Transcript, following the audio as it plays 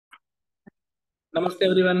Namaste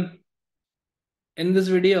everyone. In this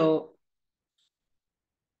video,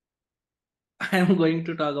 I am going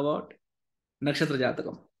to talk about Nakshatra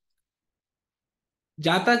Jatakam.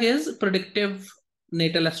 Jatak is predictive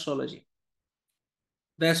natal astrology.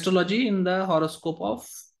 The astrology in the horoscope of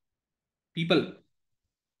people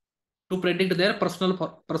to predict their personal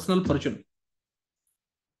fortune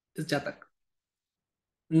is Jatak.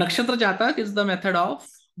 Nakshatra Jatak is the method of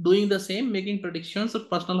doing the same, making predictions of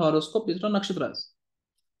personal horoscope based on nakshatras.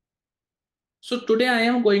 So today I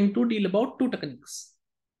am going to deal about two techniques.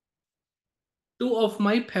 Two of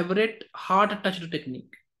my favorite heart-touched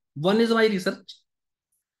technique. One is my research.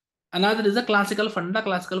 Another is a classical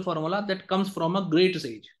formula that comes from a great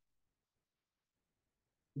sage.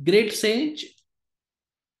 Great sage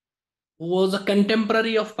was a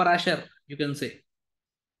contemporary of Parashar, you can say.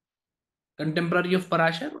 Contemporary of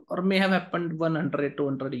Parashar, or may have happened 100,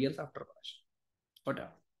 200 years after Parashar. Whatever.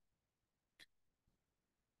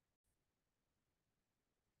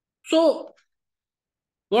 So,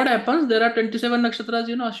 what happens? There are 27 nakshatras,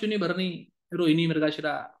 Ashwini, Bharani, Rohini,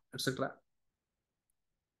 Mrigashira, etc.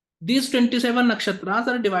 These 27 nakshatras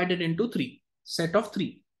are divided into three, set of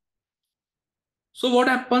three. So, what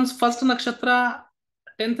happens? First nakshatra,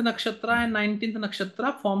 10th nakshatra, and 19th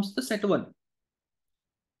nakshatra forms the set 1.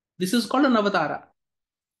 This is called a Navatara.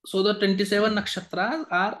 So the 27 nakshatras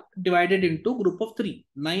are divided into group of 3,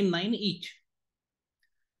 9 each.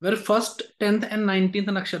 Where first, 10th and 19th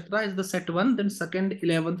nakshatra is the set 1, then second,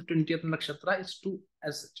 11th, 20th nakshatra is 2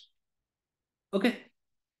 as such. Okay.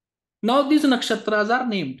 Now these nakshatras are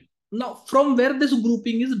named. Now from where this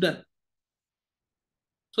grouping is done?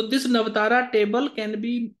 So this Navatara table can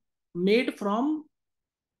be made from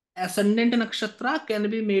ascendant nakshatra, can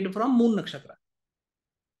be made from moon nakshatra.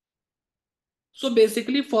 So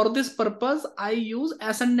basically for this purpose, I use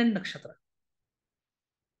ascendant nakshatra.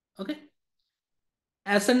 Okay.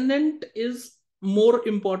 Ascendant is more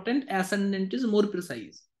important. Ascendant is more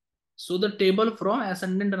precise. So the table from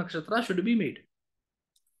ascendant nakshatra should be made.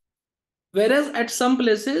 Whereas at some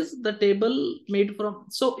places, the table made from...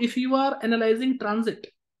 So if you are analyzing transit,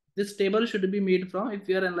 this table should be made from... If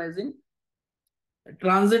you are analyzing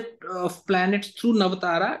transit of planets through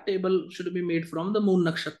Navatara, table should be made from the moon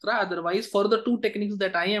nakshatra. Otherwise, for the two techniques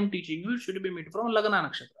that I am teaching you, it should be made from Lagna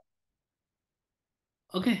nakshatra.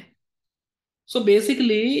 Okay. So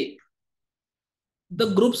basically,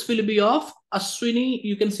 the groups will be of Ashwini.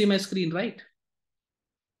 You can see my screen, right?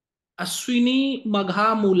 Ashwini,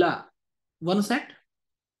 Magha, Mula. One set.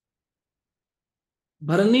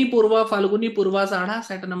 Bharani, Purva, Falguni, Purva, Sadha.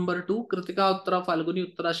 Set number 2. Kritika, Uttara,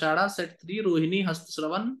 Falguni, Uttara, Shada. Set 3. Rohini, Hasta,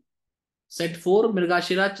 Shravan. Set 4.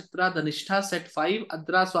 Mrigashira, Chitra, Dhanishta. Set 5.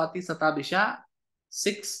 Adra, Swati, Satabisha.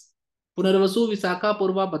 6. Punarvasu, Visakha,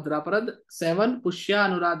 Purva, Bhadraparad. 7. Pushya,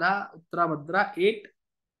 Anuradha, Uttara, Bhadra. 8.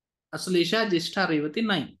 Aslesha, Jyeshtha, Revati.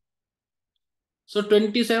 9. So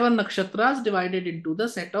 27 nakshatras divided into the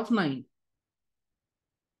set of 9.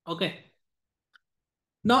 Okay.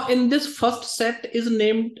 Now in this first set is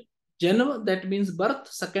named Janva, that means birth.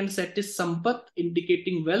 Second set is Sampat,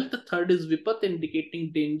 indicating wealth. Third is Vipat,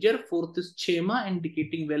 indicating danger. Fourth is Chema,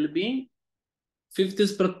 indicating well-being. Fifth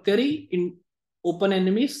is Pratyari, in open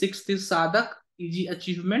enemy. Sixth is Sadak, easy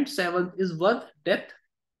achievement. Seventh is Vad, death.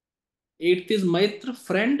 Eighth is Maitra,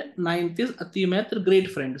 friend. Ninth is Ati Maitra,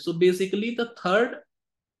 great friend. So basically the third,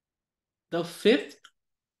 the fifth,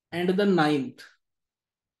 and the ninth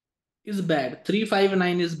is bad. 3, 5,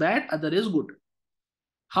 9 is bad, other is good.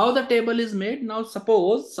 How the table is made? Now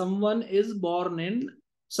suppose someone is born in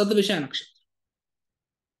Satvisha Nakshatra.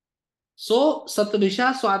 So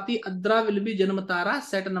Satvisha, Swati, Adra will be Janmatara,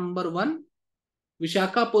 set number 1.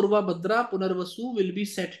 Vishakha, Purva, Bhadra, Punarvasu will be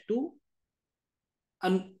set 2.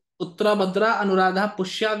 Uttara, Bhadra, Anuradha,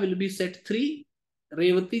 Pushya will be set 3.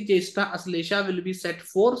 Revati, Jyeshtha, Aslesha will be set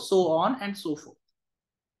 4, so on and so forth.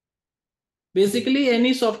 Basically,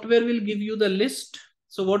 any software will give you the list.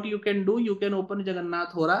 So what you can do, you can open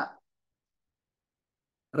Jagannath Hora.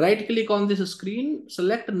 Right click on this screen,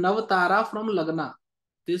 select Navatara from Lagna.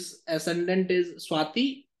 This ascendant is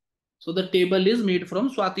Swati. So the table is made from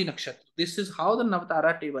Swati Nakshatra. This is how the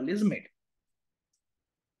Navatara table is made.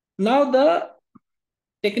 Now the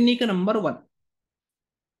technique number 1.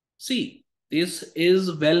 See. This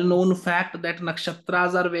is well-known fact that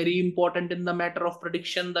nakshatras are very important in the matter of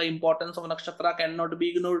prediction. The importance of nakshatra cannot be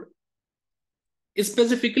ignored.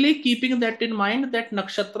 Specifically, keeping that in mind, that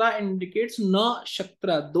nakshatra indicates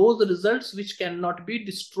na-shaktra, those results which cannot be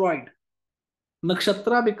destroyed.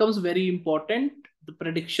 Nakshatra becomes very important. The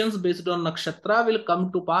predictions based on nakshatra will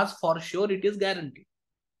come to pass for sure. It is guaranteed.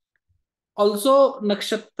 Also,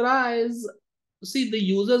 nakshatra is See, the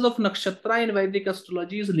uses of nakshatra in Vedic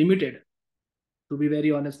astrology is limited, to be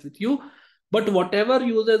very honest with you. But whatever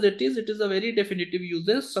uses it is a very definitive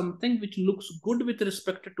uses. Something which looks good with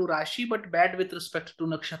respect to Rashi, but bad with respect to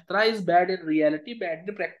nakshatra is bad in reality, bad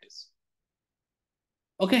in practice.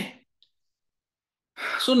 Okay.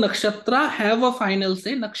 So nakshatra have a final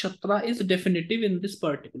say. Nakshatra is definitive in this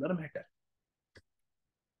particular matter.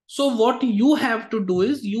 So what you have to do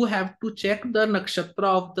is you have to check the nakshatra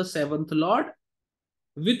of the seventh lord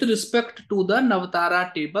with respect to the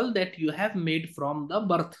Navatara table that you have made from the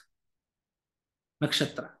birth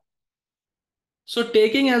nakshatra. So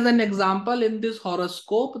taking as an example in this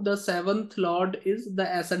horoscope, the seventh lord is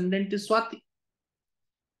the ascendant is Swati.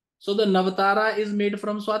 So the Navatara is made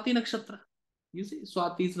from Swati nakshatra. You see,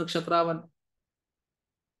 Swati is nakshatra 1.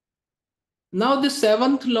 Now the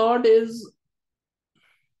seventh lord is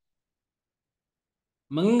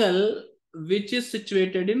Mangal, which is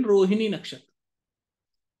situated in Rohini nakshatra.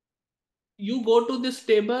 You go to this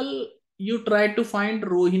table, you try to find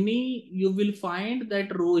Rohini, you will find that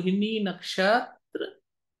Rohini nakshatra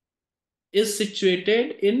is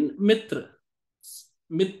situated in Mitra.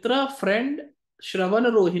 Mitra, friend, Shravan,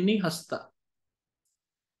 Rohini, Hasta.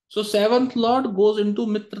 So seventh lord goes into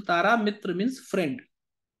Mitra Tara. Mitra means friend.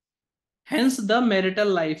 Hence the marital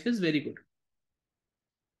life is very good.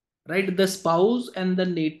 Right? The spouse and the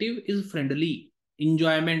native is friendly.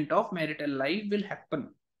 Enjoyment of marital life will happen.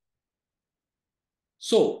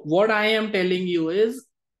 So what I am telling you is,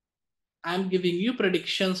 I am giving you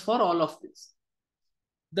predictions for all of this.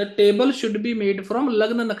 The table should be made from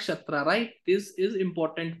Lagna Nakshatra, right? This is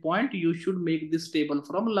important point. You should make this table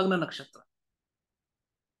from Lagna Nakshatra.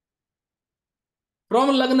 From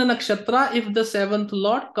Lagna Nakshatra, if the seventh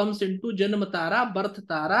lord comes into Janma Tara, Birth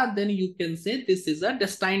Tara, then you can say this is a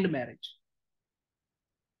destined marriage.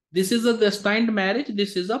 This is a destined marriage.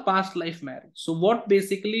 This is a past life marriage. So what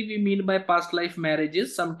basically we mean by past life marriage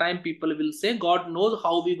is, sometimes people will say, God knows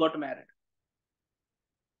how we got married.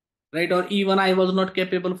 Right? Or even I was not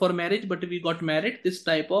capable for marriage, but we got married. This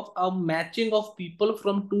type of a matching of people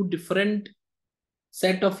from two different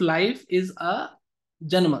set of life is a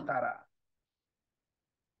Janmatara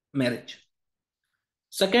marriage.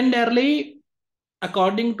 Secondarily,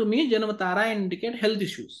 according to me, Janmatara indicate health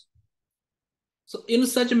issues. So in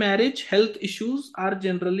such marriage, health issues are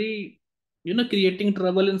generally, creating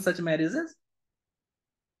trouble in such marriages.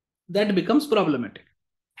 That becomes problematic.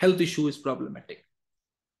 Health issue is problematic.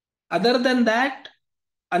 Other than that,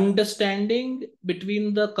 understanding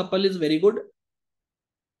between the couple is very good.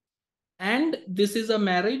 And this is a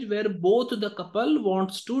marriage where both the couple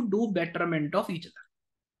wants to do betterment of each other.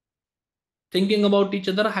 Thinking about each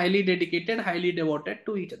other, highly dedicated, highly devoted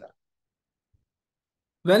to each other.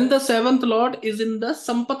 When the seventh lord is in the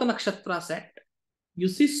Sampat Nakshatra set, you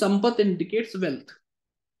see Sampat indicates wealth.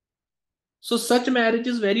 So such marriage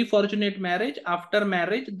is very fortunate marriage. After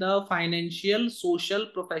marriage, the financial, social,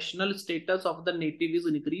 professional status of the native is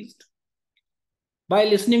increased. By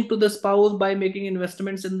listening to the spouse, by making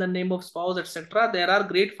investments in the name of spouse, etc., there are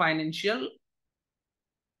great financial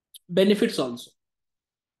benefits also.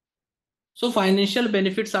 So financial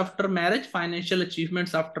benefits after marriage, financial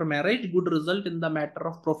achievements after marriage, good result in the matter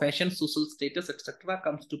of profession, social status, etc.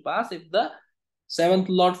 comes to pass if the seventh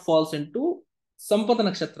lord falls into Sampat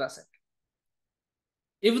Nakshatra set.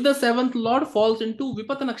 If the seventh lord falls into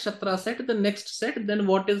Vipat Nakshatra set, the next set, then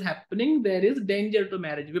what is happening? There is danger to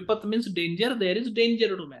marriage. Vipat means danger. There is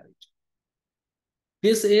danger to marriage.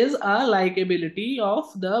 This is a likability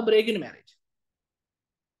of the break in marriage.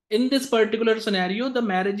 In this particular scenario, the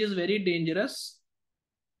marriage is very dangerous.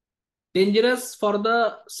 Dangerous for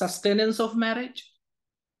the sustenance of marriage.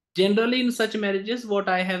 Generally, in such marriages, what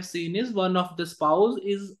I have seen is one of the spouse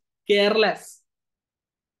is careless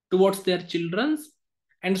towards their children.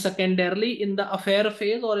 And secondarily, in the affair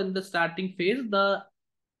phase or in the starting phase, the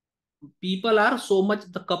people are so much,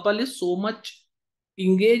 the couple is so much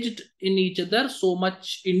engaged in each other, so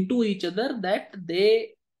much into each other that they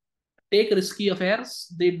take risky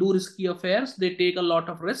affairs, they do risky affairs, they take a lot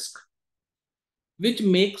of risk, which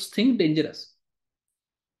makes things dangerous.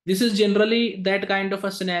 This is generally that kind of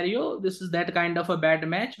a scenario. This is that kind of a bad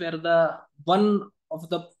match where the one of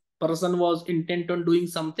the person was intent on doing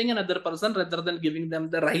something, another person, rather than giving them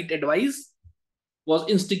the right advice, was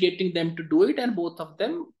instigating them to do it, and both of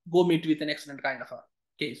them go meet with an accident kind of a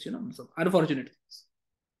case, so unfortunate things.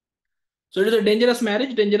 So it is a dangerous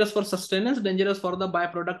marriage, dangerous for sustenance, dangerous for the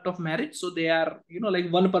byproduct of marriage. So they are, like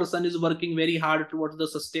one person is working very hard towards the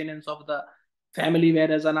sustenance of the family,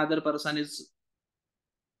 whereas another person is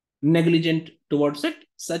negligent towards it.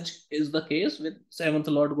 Such is the case with seventh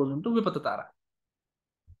lord goes into Vipatatara.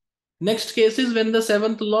 Next case is when the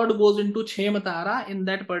seventh lord goes into Chhematara. In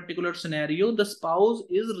that particular scenario, the spouse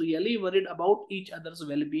is really worried about each other's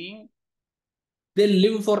well-being. They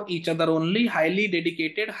live for each other only, highly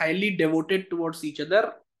dedicated, highly devoted towards each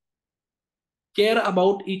other, care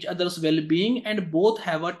about each other's well-being, and both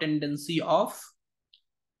have a tendency of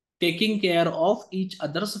taking care of each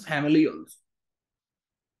other's family also.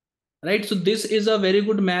 Right? So this is a very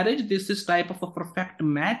good marriage. This is type of a perfect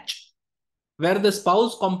match where the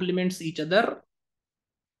spouse complements each other,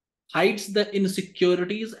 hides the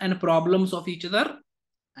insecurities and problems of each other,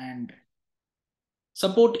 and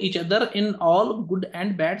support each other in all good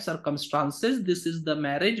and bad circumstances. This is the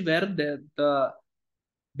marriage where the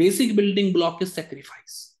basic building block is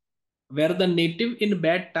sacrifice, where the native in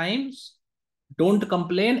bad times don't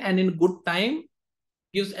complain and in good time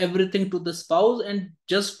gives everything to the spouse and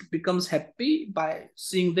just becomes happy by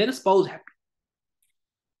seeing their spouse happy.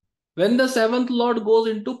 When the seventh lord goes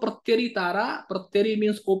into Pratyari Tara, Pratyari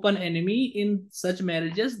means open enemy. In such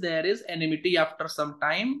marriages, there is enmity after some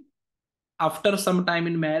time. After some time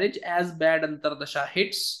in marriage, as bad Antardasha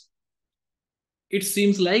hits, it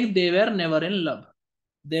seems like they were never in love.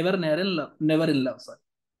 They were never in love. Never in love. Sorry.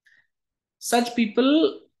 Such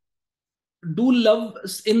people do love.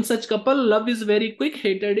 In such couple, love is very quick.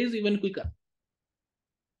 Hatred is even quicker.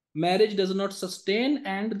 Marriage does not sustain,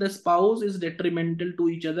 and the spouse is detrimental to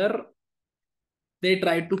each other. They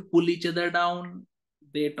try to pull each other down.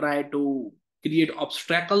 They try to create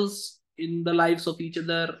obstacles in the lives of each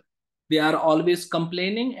other. They are always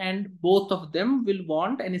complaining, and both of them will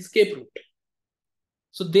want an escape route.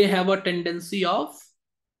 So they have a tendency of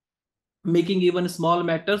making even small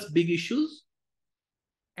matters big issues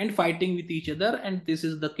and fighting with each other. And this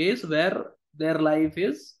is the case where their life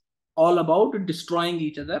is all about destroying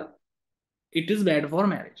each other. It is bad for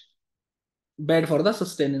marriage, bad for the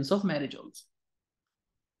sustenance of marriage also.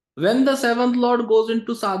 When the seventh lord goes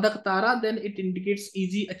into Sadhak Tara, then it indicates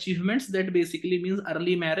easy achievements. That basically means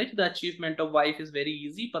early marriage. The achievement of wife is very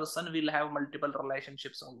easy. Person will have multiple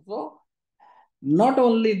relationships also. Not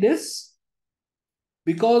only this,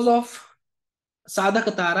 because of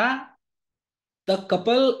Sadhak Tara, the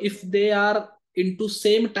couple, if they are into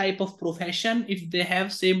same type of profession, if they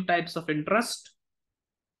have same types of interest,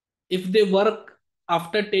 if they work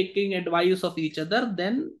after taking advice of each other,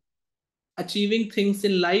 then achieving things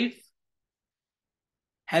in life,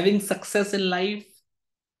 having success in life,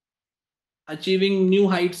 achieving new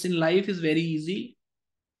heights in life is very easy.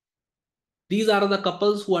 These are the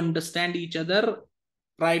couples who understand each other,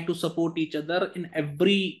 try to support each other in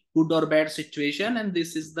every good or bad situation. And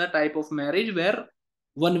this is the type of marriage where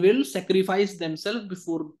one will sacrifice themselves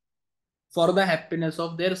before for the happiness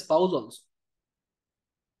of their spouse also.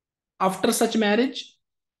 After such marriage,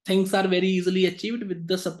 things are very easily achieved with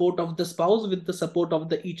the support of the spouse, with the support of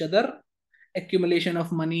the each other. Accumulation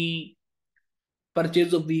of money,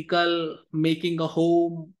 purchase of vehicle, making a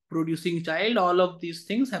home, producing child, all of these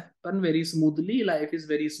things happen very smoothly. Life is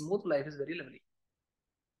very smooth, life is very lovely.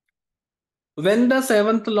 When the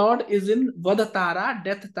seventh lord is in Vadatara,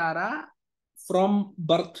 death Tara, from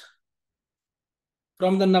birth,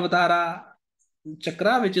 from the Navatara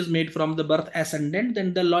Chakra, which is made from the birth ascendant,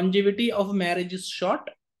 then the longevity of marriage is short.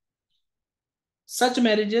 Such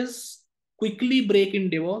marriages quickly break in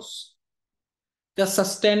divorce. The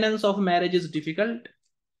sustenance of marriage is difficult.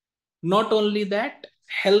 Not only that,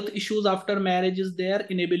 health issues after marriage is there,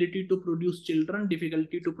 inability to produce children,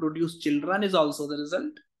 difficulty to produce children is also the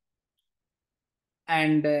result.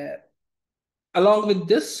 And along with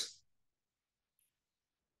this,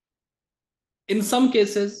 in some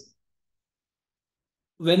cases,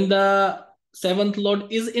 when the seventh lord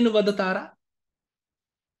is in Vadatara,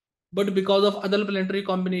 but because of other planetary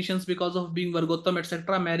combinations, because of being Vargottam,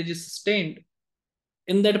 etc., marriage is sustained.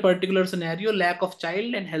 In that particular scenario, lack of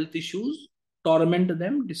child and health issues torment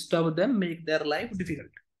them, disturb them, make their life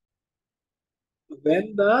difficult.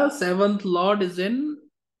 When the seventh lord is in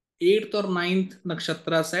eighth or ninth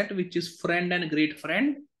nakshatra set, which is friend and great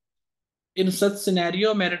friend, in such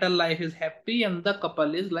scenario, marital life is happy and the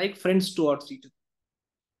couple is like friends towards each other.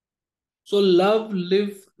 So love,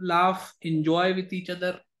 live, laugh, enjoy with each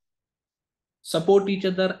other, support each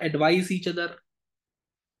other, advise each other,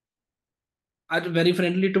 are very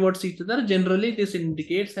friendly towards each other. Generally, this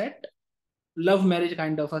indicates that love marriage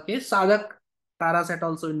kind of a case. Sadhak Tara set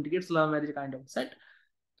also indicates love marriage kind of set.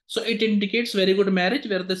 So it indicates very good marriage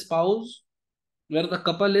where the spouse, where the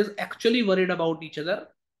couple is actually worried about each other,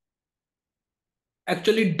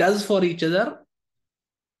 actually does for each other,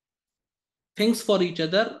 thinks for each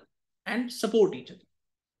other, and support each other.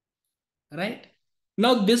 Right?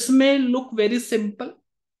 Now, this may look very simple,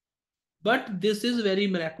 But this is very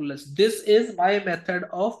miraculous. This is my method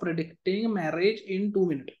of predicting marriage in 2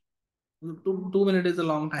 minutes. 2 minutes is a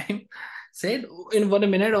long time. Said in 1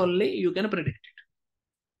 minute only you can predict it.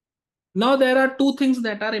 Now there are two things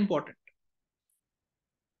that are important.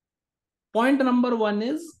 Point number one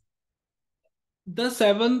is the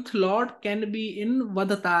seventh lord can be in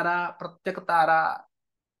Vadhatara, Pratyakatara,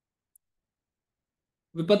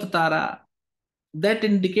 Vipattara. That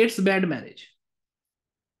indicates bad marriage.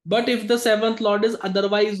 But if the seventh lord is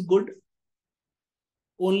otherwise good,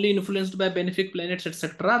 only influenced by benefic planets,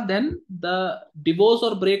 etc., then the divorce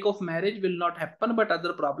or break of marriage will not happen, but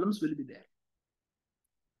other problems will be there.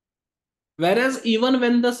 Whereas even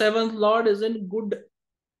when the seventh lord is in good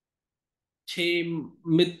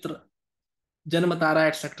Mitra, Janmatara,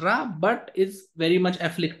 etc., but is very much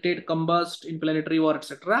afflicted, combust in planetary war,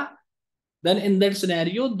 etc., then in that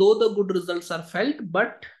scenario, though the good results are felt,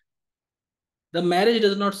 but the marriage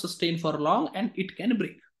does not sustain for long and it can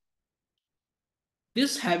break.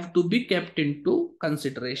 This have to be kept into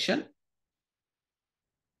consideration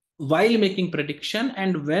while making prediction,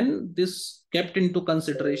 and when this kept into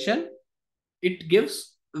consideration, it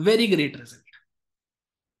gives very great result.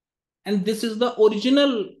 And this is the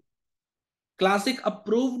original classic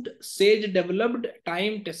approved sage developed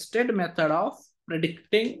time tested method of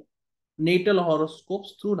predicting natal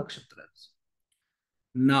horoscopes through nakshatras.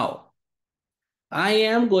 Now I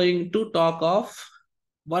am going to talk of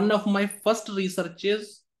one of my first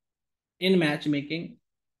researches in matchmaking,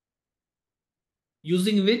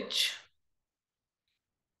 using which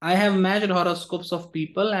I have matched horoscopes of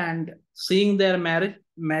people and seeing their marriage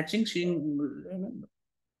matching,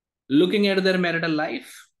 looking at their marital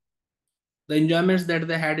life, the enjoyments that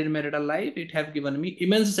they had in marital life, it have given me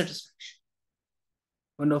immense satisfaction.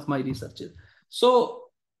 One of my researches. So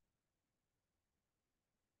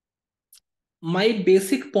my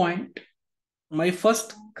basic point, my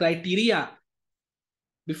first criteria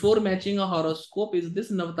before matching a horoscope is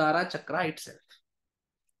this Navatara Chakra itself.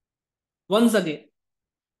 Once again,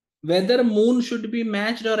 whether moon should be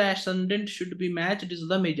matched or ascendant should be matched is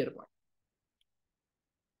the major point.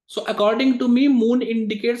 So according to me, moon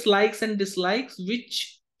indicates likes and dislikes,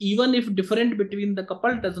 which even if different between the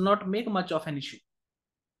couple does not make much of an issue.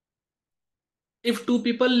 If two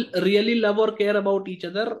people really love or care about each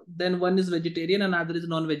other, then one is vegetarian and other is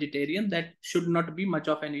non-vegetarian. That should not be much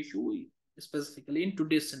of an issue, specifically in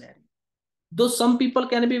today's scenario. Though some people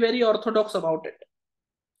can be very orthodox about it.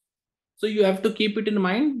 So you have to keep it in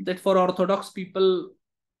mind that for orthodox people,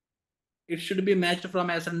 it should be matched from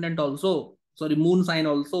ascendant also. Sorry, moon sign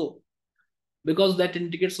also. Because that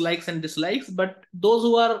indicates likes and dislikes. But those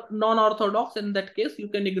who are non-orthodox, in that case, you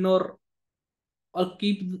can ignore or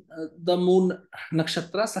keep the moon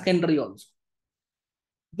nakshatra secondary also.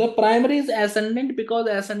 The primary is ascendant because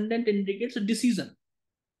ascendant indicates decision,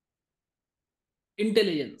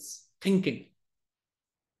 intelligence, thinking.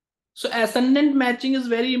 So ascendant matching is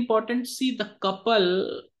very important. See, the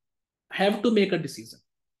couple have to make a decision.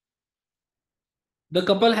 The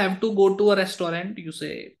couple have to go to a restaurant. You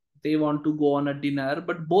say they want to go on a dinner,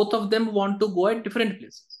 but both of them want to go at different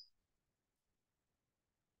places.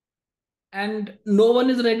 And no one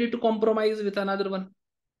is ready to compromise with another one.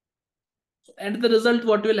 So at the result,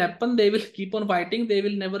 what will happen? They will keep on fighting. They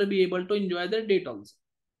will never be able to enjoy their date also.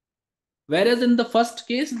 Whereas in the first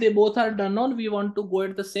case, they both are done on, we want to go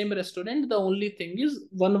at the same restaurant. The only thing is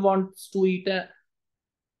one wants to eat a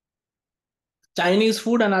Chinese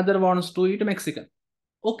food, another wants to eat Mexican.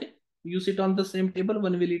 Okay, you sit on the same table,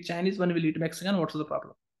 one will eat Chinese, one will eat Mexican. What's the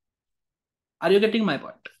problem? Are you getting my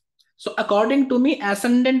point? So according to me,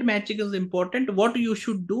 ascendant matching is important. What you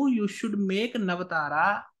should do, you should make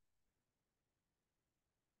Navatara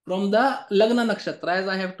from the Lagna Nakshatra. As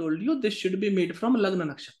I have told you, this should be made from Lagna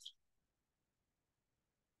Nakshatra.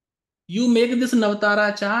 You make this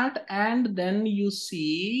Navatara chart and then you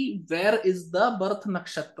see where is the birth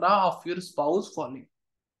Nakshatra of your spouse falling.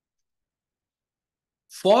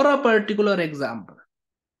 For a particular example,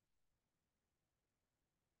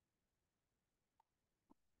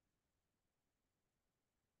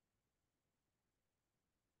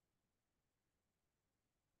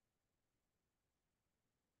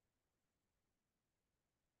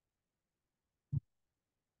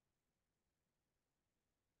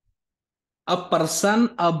 a person,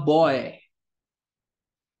 a boy,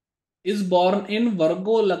 is born in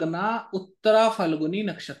Virgo Lagna Uttara Falguni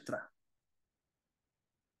Nakshatra.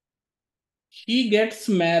 He gets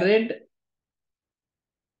married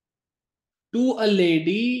to a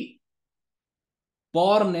lady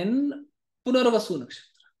born in Punarvasu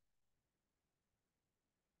Nakshatra.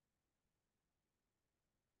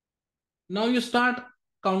 Now you start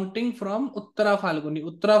counting from Uttara Falguni.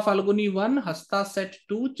 Uttara Falguni 1, Hasta set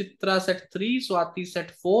 2, Chitra set 3, Swati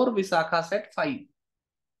set 4, Visakha set 5.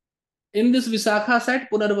 In this Visakha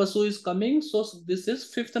set, Punarvasu is coming, so this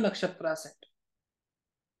is 5th Nakshatra set.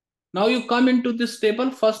 Now you come into this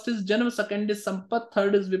table, first is Janam, second is Sampat,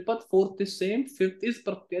 third is Vipat, fourth is same, fifth is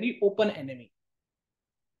Pratyari, open enemy.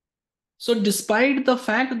 So despite the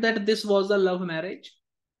fact that this was a love marriage,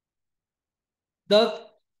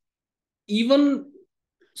 even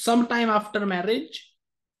sometime after marriage,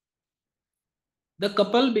 the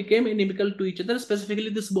couple became inimical to each other, specifically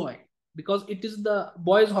this boy, because it is the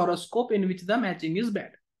boy's horoscope in which the matching is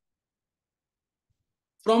bad.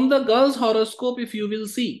 From the girl's horoscope, if you will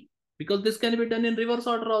see, because this can be done in reverse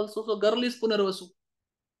order also. So girl is Punarvasu.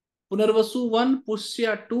 Punarvasu 1,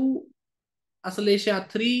 Pushya 2, Asalesha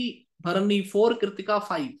 3, Bharani 4, Kritika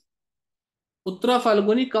 5. Uttara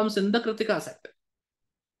Falguni comes in the Kritika set.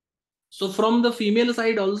 So from the female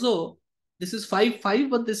side also, this is 5-5,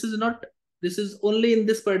 but this is not, this is only in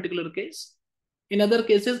this particular case. In other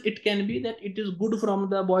cases, it can be that it is good from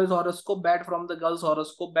the boy's horoscope, bad from the girl's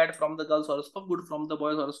horoscope, bad from the girl's horoscope, good from the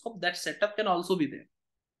boy's horoscope. That setup can also be there.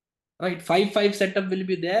 Right, 5-5 setup will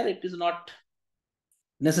be there. It is not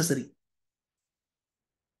necessary.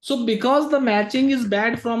 So because the matching is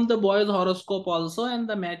bad from the boy's horoscope also, and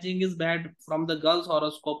the matching is bad from the girl's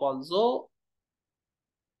horoscope also,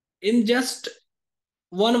 in just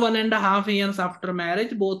 1.5 years after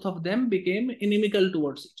marriage, both of them became inimical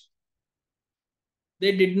towards each other.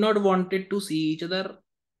 They did not wanted to see each other.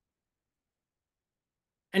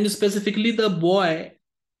 And specifically the boy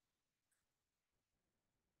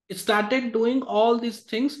started doing all these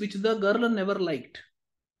things which the girl never liked.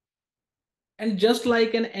 And just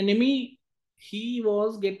like an enemy, he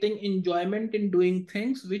was getting enjoyment in doing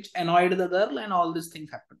things which annoyed the girl, and all these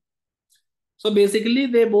things happened. So basically,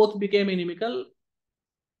 they both became inimical.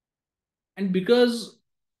 And because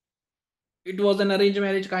it was an arranged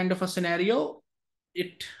marriage kind of a scenario,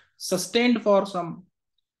 it sustained for some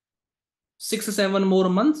 6-7 more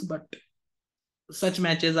months, but such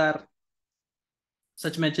matches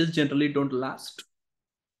generally don't last.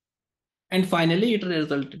 And finally, it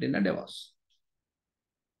resulted in a divorce.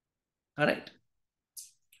 All right.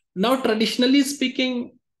 Now, traditionally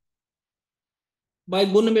speaking, by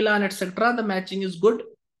Kundali Milan, etc., the matching is good.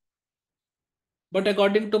 But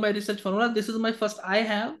according to my research formula, this is my first. I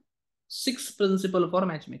have 6 principles for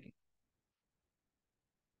matchmaking.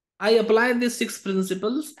 I apply these 6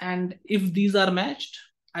 principles, and if these are matched,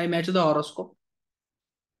 I match the horoscope.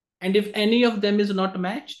 And if any of them is not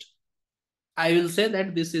matched, I will say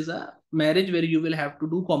that this is a marriage where you will have to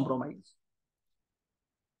do compromise.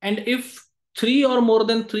 And if 3 or more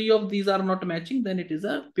than 3 of these are not matching, then it is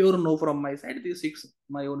a pure no from my side. These 6,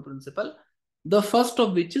 my own principle. The first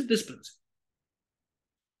of which is this principle.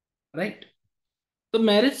 Right? The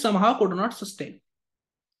marriage somehow could not sustain.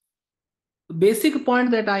 The basic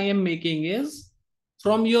point that I am making is,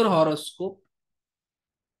 from your horoscope,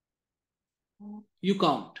 you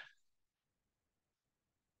count.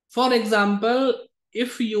 For example,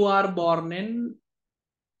 if you are born in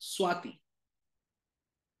Swati,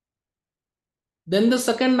 then the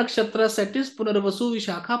second nakshatra set is Punarvasu,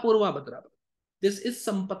 Vishakha, Purva, Bhadra. This is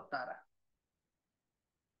Sampattara.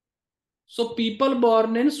 So people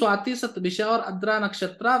born in Swati, Satvisha or Adra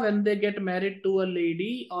Nakshatra, when they get married to a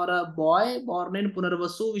lady or a boy born in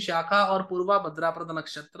Punarvasu, Vishakha or Purva, Bhadrapada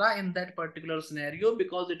Nakshatra, in that particular scenario,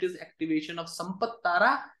 because it is activation of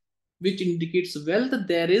Sampattara, which indicates wealth,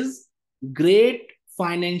 there is great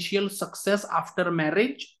financial success after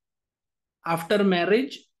marriage. After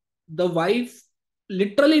marriage, the wife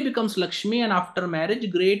literally becomes Lakshmi, and after marriage,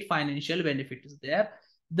 great financial benefit is there.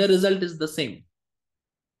 The result is the same.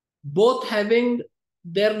 Both having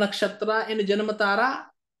their nakshatra in Janmatara,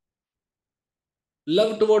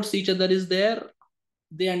 love towards each other is there.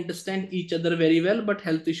 They understand each other very well, but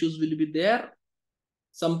health issues will be there.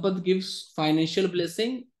 Sampad gives financial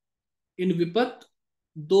blessing. In Vipat,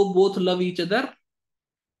 though both love each other,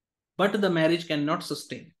 but the marriage cannot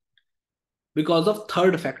sustain because of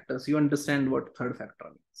third factors. You understand what third factor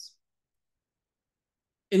means.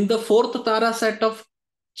 In the fourth Tara set of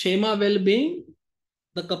Chema well-being,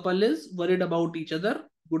 the couple is worried about each other,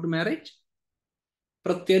 good marriage.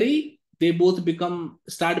 Pratyari, they both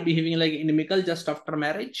start behaving like inimical just after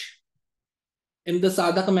marriage. In the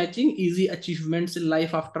Sadhak matching, easy achievements in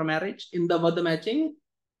life after marriage. In the Vad matching,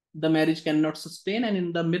 the marriage cannot sustain. And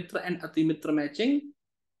in the Mitra and Ati Mitra matching,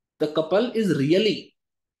 the couple is really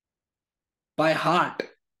by heart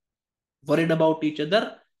worried about each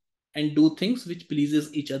other and do things which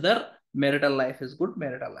pleases each other. Marital life is good,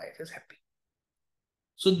 marital life is happy.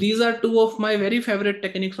 So these are two of my very favorite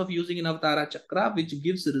techniques of using Navatara Chakra, which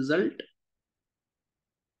gives result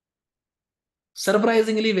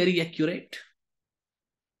surprisingly very accurate.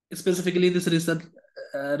 Specifically, this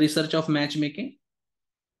research of matchmaking,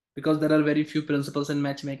 because there are very few principles in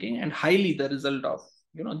matchmaking, and highly the result of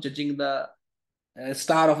judging the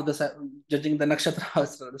star of the judging the nakshatra.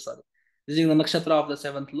 Sorry, judging the nakshatra of the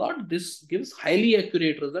seventh lord. This gives highly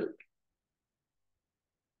accurate result.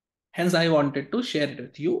 Hence, I wanted to share it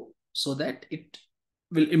with you so that it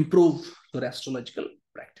will improve your astrological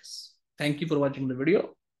practice. Thank you for watching the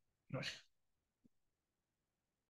video. Namaskar.